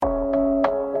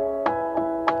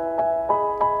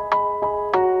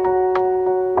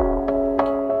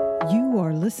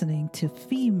listening to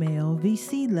Female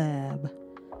VC Lab,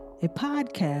 a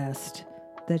podcast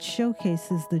that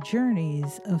showcases the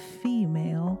journeys of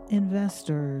female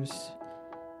investors.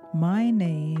 My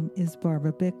name is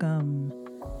Barbara Bickham,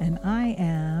 and I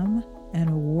am an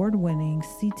award-winning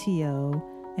CTO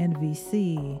and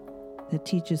VC that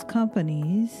teaches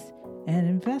companies and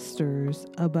investors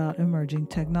about emerging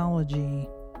technology.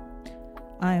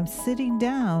 I am sitting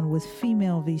down with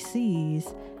female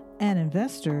VCs and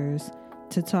investors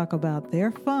to talk about their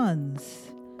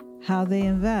funds, how they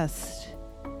invest,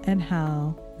 and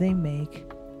how they make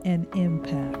an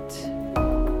impact.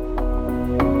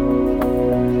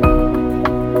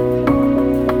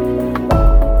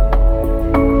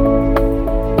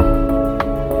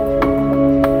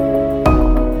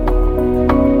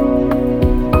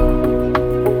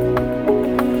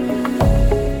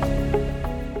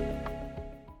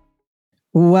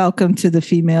 Welcome to the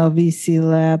Female VC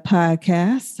Lab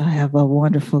podcast. I have a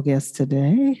wonderful guest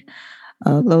today.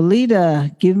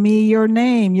 Lolita, give me your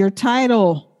name, your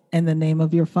title, and the name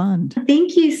of your fund.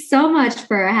 Thank you so much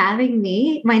for having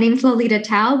me. My name is Lolita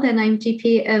Taub, and I'm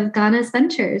GP of Ganas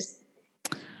Ventures.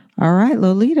 All right,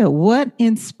 Lolita, what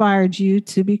inspired you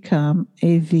to become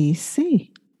a VC?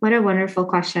 What a wonderful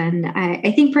question.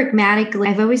 I think pragmatically,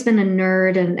 I've always been a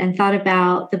nerd and thought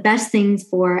about the best things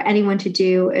for anyone to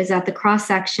do is at the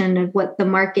cross-section of what the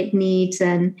market needs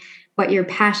and what your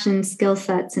passion, skill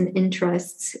sets, and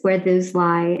interests, where those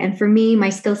lie. And for me,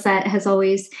 my skill set has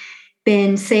always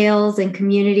been sales and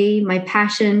community. My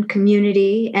passion,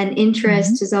 community, and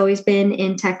interest has always been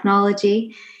in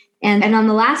technology. And on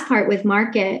the last part with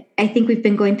market, I think we've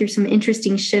been going through some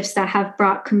interesting shifts that have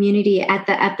brought community at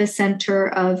the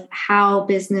epicenter of how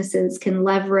businesses can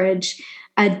leverage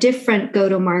a different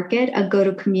go-to-market, a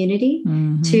go-to-community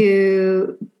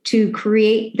to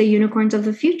create the unicorns of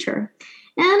the future.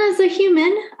 And as a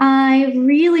human, I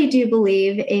really do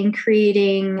believe in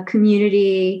creating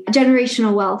community,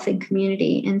 generational wealth in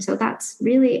community. And so that's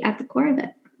really at the core of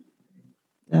it.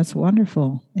 That's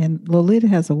wonderful. And Lolita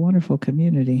has a wonderful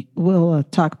community. We'll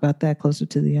talk about that closer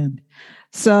to the end.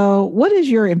 So what is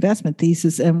your investment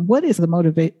thesis and what is the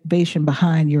motivation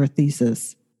behind your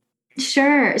thesis?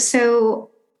 Sure.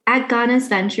 So at Ganas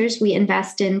Ventures, we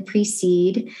invest in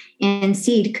pre-seed and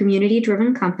seed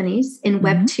community-driven companies in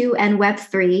Web 2 and Web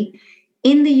 3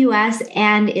 in the US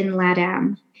and in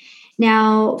LATAM.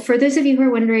 Now, for those of you who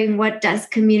are wondering, what does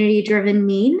community-driven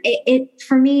mean?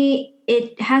 For me,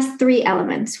 it has three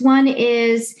elements. One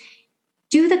is,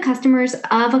 do the customers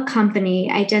of a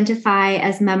company identify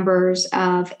as members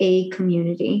of a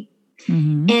community?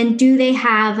 And do they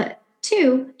have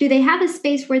a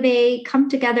space where they come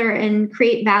together and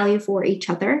create value for each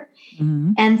other?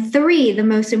 And three, the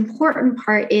most important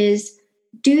part is,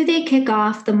 do they kick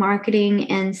off the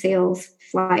marketing and sales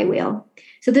flywheel?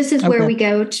 So this is where we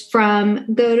go from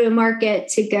go to market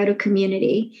to go to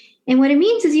community. And what it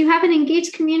means is you have an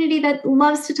engaged community that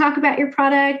loves to talk about your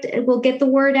product. It will get the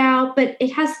word out, but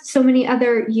it has so many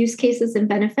other use cases and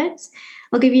benefits.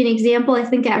 I'll give you an example. I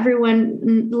think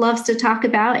everyone loves to talk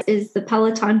about is the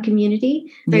Peloton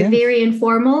community. They're very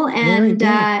informal and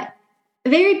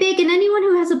very big. And anyone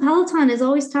who has a Peloton is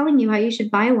always telling you how you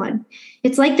should buy one.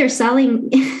 It's like they're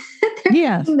selling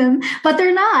them, but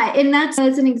they're not. And that's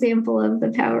an example of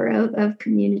the power of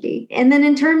community. And then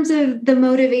in terms of the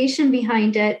motivation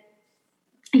behind it,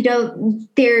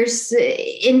 there's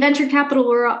in venture capital,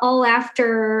 we're all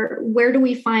after, where do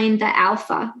we find the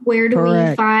alpha? Where do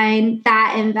we find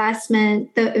that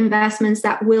investment, the investments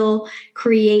that will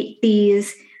create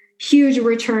these huge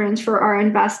returns for our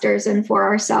investors and for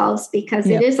ourselves, because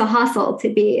it is a hustle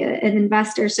to be an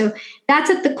investor. So that's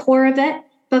at the core of it.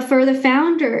 But for the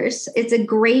founders, it's a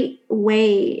great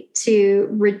way to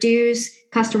reduce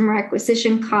customer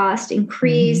acquisition cost,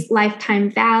 increase lifetime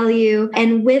value.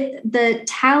 And with the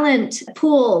talent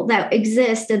pool that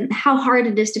exists and how hard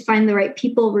it is to find the right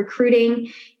people,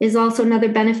 recruiting is also another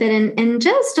benefit. And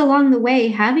just along the way,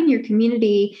 having your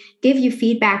community give you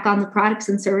feedback on the products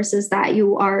and services that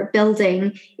you are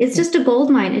building is just a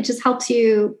goldmine. It just helps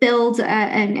you build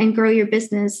and grow your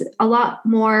business a lot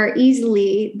more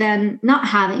easily than not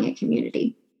having a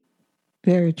community.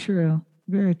 Very true.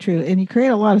 Very true. And you create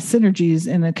a lot of synergies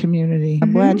in a community.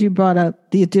 I'm glad you brought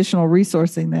up the additional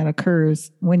resourcing that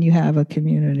occurs when you have a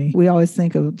community. We always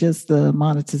think of just the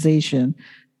monetization,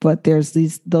 but there's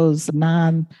those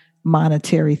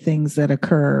non-monetary things that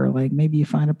occur, like maybe you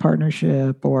find a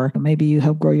partnership, or maybe you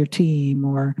help grow your team,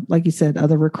 or like you said,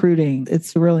 other recruiting.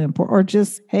 It's really important. Or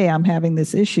just, hey, I'm having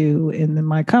this issue in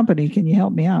my company. Can you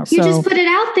help me out? You just put it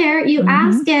out there. You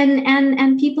ask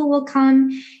and people will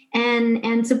come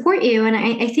and support you. And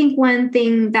I think one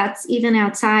thing that's even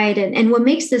outside and what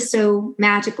makes this so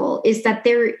magical is that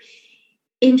there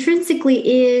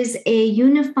intrinsically is a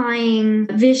unifying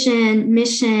vision,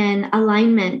 mission,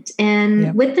 alignment.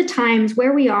 And with the times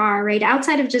where we are, right,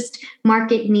 outside of just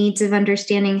market needs of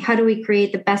understanding how do we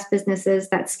create the best businesses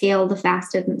that scale the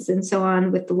fastest and so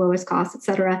on with the lowest cost, et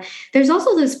cetera. There's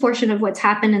also this portion of what's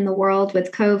happened in the world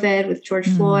with COVID, with George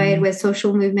Floyd, with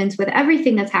social movements, with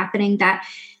everything that's happening, that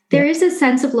there is a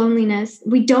sense of loneliness.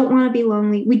 We don't want to be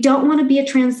lonely. We don't want to be a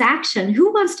transaction.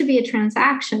 Who wants to be a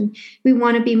transaction? We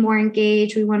want to be more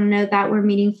engaged. We want to know that we're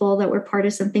meaningful, that we're part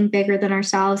of something bigger than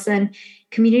ourselves. And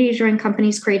community-driven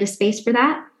companies create a space for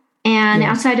that. And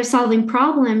outside of solving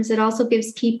problems, it also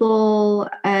gives people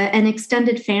an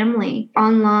extended family,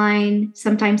 online,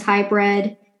 sometimes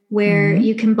hybrid, where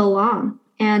you can belong.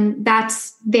 And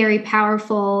that's very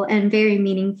powerful and very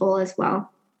meaningful as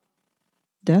well.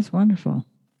 That's wonderful.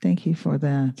 Thank you for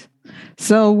that.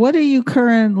 So what are you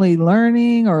currently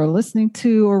learning or listening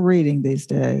to or reading these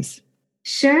days?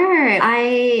 Sure.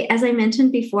 As I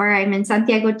mentioned before, I'm in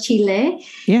Santiago, Chile.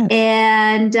 Yes.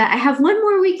 And I have one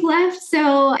more week left.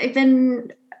 So I've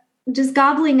been just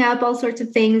gobbling up all sorts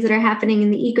of things that are happening in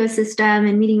the ecosystem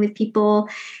and meeting with people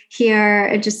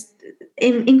here. Just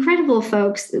incredible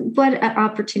folks. What an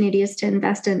opportunity is to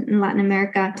invest in Latin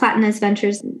America. Platinus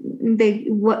Ventures,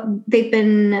 they've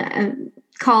been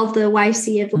called the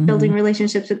YC of building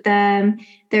relationships with them.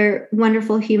 They're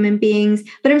wonderful human beings.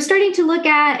 But I'm starting to look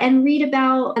at and read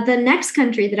about the next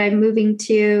country that I'm moving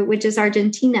to, which is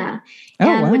Argentina.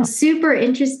 What's super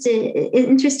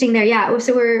interesting there. Yeah.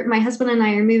 So my husband and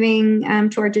I are moving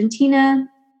to Argentina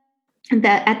at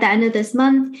the end of this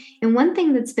month. And one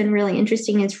thing that's been really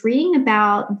interesting is reading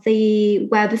about the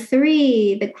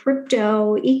Web3, the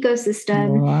crypto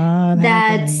ecosystem.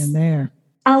 That's in there.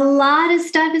 A lot of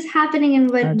stuff is happening in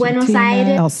Buenos Aires.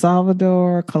 El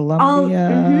Salvador,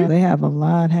 Colombia. They have a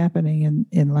lot happening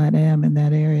in LATAM in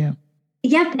that area.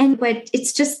 Yep. And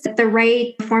it's just the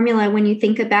right formula when you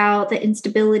think about the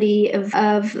instability of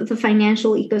the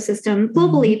financial ecosystem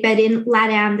globally. But in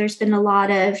LATAM, there's been a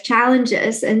lot of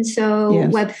challenges. And so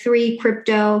Web3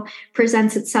 crypto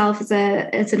presents itself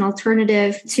as an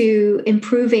alternative to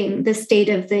improving the state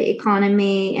of the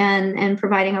economy and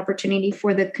providing opportunity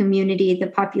for the community, the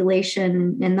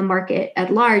population, and the market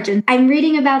at large. And I'm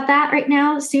reading about that right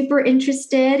now, super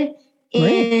interested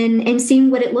in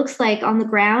seeing what it looks like on the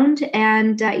ground.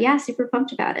 And super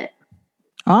pumped about it.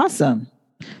 Awesome.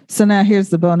 So now here's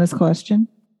the bonus question.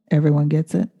 Everyone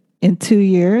gets it. In 2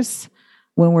 years,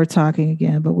 when we're talking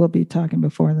again, but we'll be talking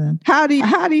before then. How do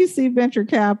you see venture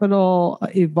capital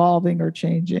evolving or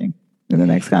changing in the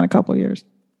next kind of couple of years?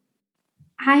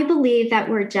 I believe that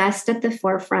we're just at the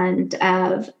forefront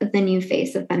of the new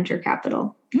face of venture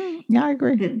capital. Yeah, I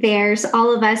agree. There's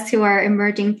all of us who are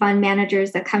emerging fund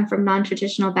managers that come from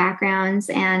non-traditional backgrounds.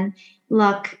 And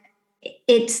look,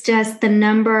 it's just the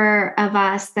number of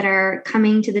us that are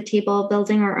coming to the table,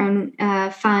 building our own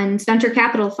funds, venture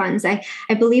capital funds. I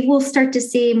believe we'll start to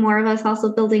see more of us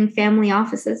also building family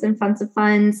offices and funds of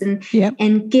funds and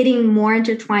getting more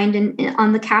intertwined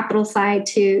on the capital side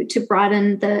to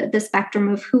broaden the spectrum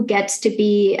of who gets to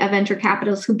be a venture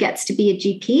capitalist, who gets to be a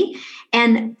GP.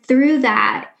 And through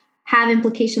that, have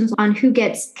implications on who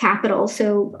gets capital.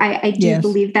 So I do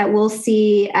believe that we'll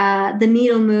see the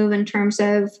needle move in terms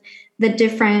of the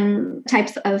different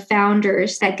types of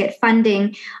founders that get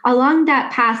funding. Along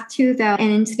that path too, though,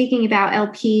 and in speaking about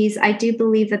LPs, I do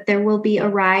believe that there will be a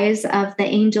rise of the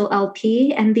angel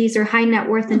LP. And these are high net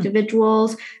worth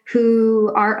individuals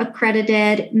who are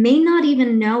accredited, may not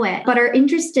even know it, but are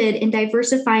interested in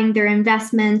diversifying their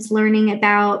investments, learning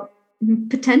about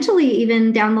potentially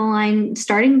even down the line,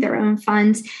 starting their own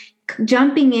funds,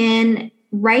 jumping in,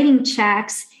 writing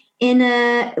checks,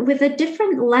 with a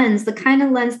different lens, the kind of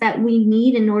lens that we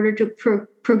need in order to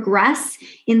progress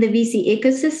in the VC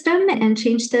ecosystem and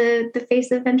change the face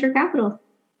of venture capital.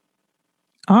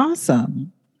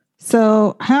 Awesome.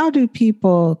 So how do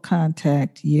people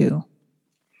contact you?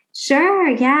 Sure.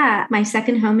 Yeah. My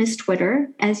second home is Twitter,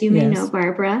 as you may know,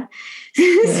 Barbara. So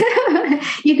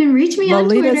you can reach me on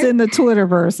Twitter. Lolita's in the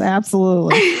Twitterverse.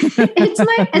 Absolutely. It's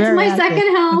my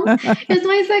second home. It's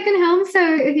my second home.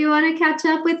 So if you want to catch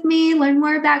up with me, learn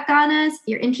more about Ganas,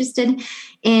 you're interested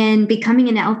in becoming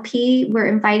an LP, we're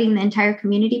inviting the entire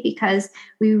community because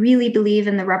we really believe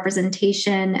in the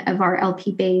representation of our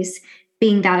LP base.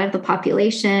 being that of the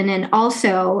population. And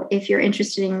also, if you're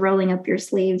interested in rolling up your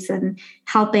sleeves and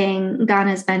helping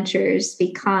Ghana's Ventures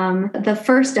become the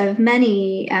first of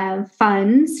many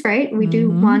funds, right? We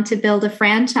do want to build a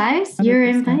franchise. 100%. You're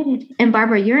invited. And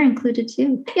Barbara, you're included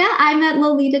too. Yeah, I'm at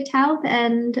Lolita Taub,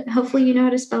 and hopefully you know how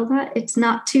to spell that. It's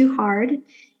not too hard.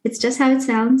 It's just how it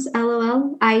sounds.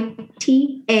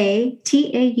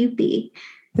 LOLITATAUB.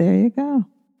 There you go.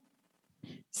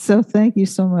 So thank you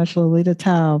so much, Lolita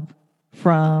Taub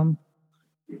from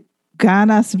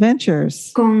Ghana's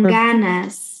Ventures. Con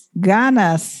ganas.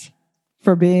 Ganas,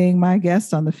 for being my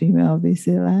guest on the Female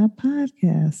VC Lab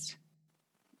podcast.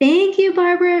 Thank you,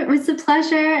 Barbara. It was a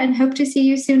pleasure, and hope to see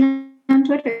you soon on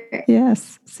Twitter.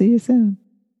 Yes, see you soon.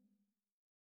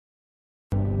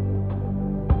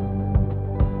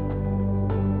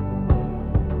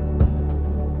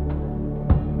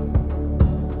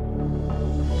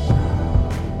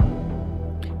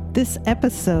 This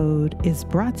episode is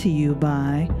brought to you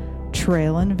by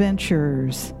Trailin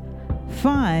Ventures.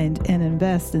 Find and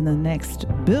invest in the next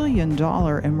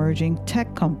billion-dollar emerging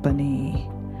tech company.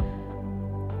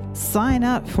 Sign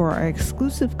up for our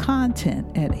exclusive content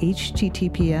at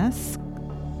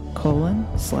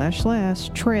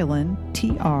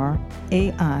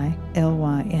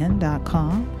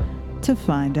https://trailin.com to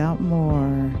find out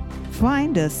more.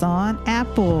 Find us on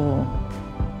Apple,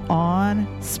 on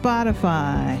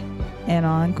Spotify, and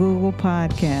on Google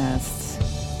Podcasts.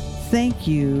 Thank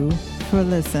you for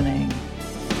listening.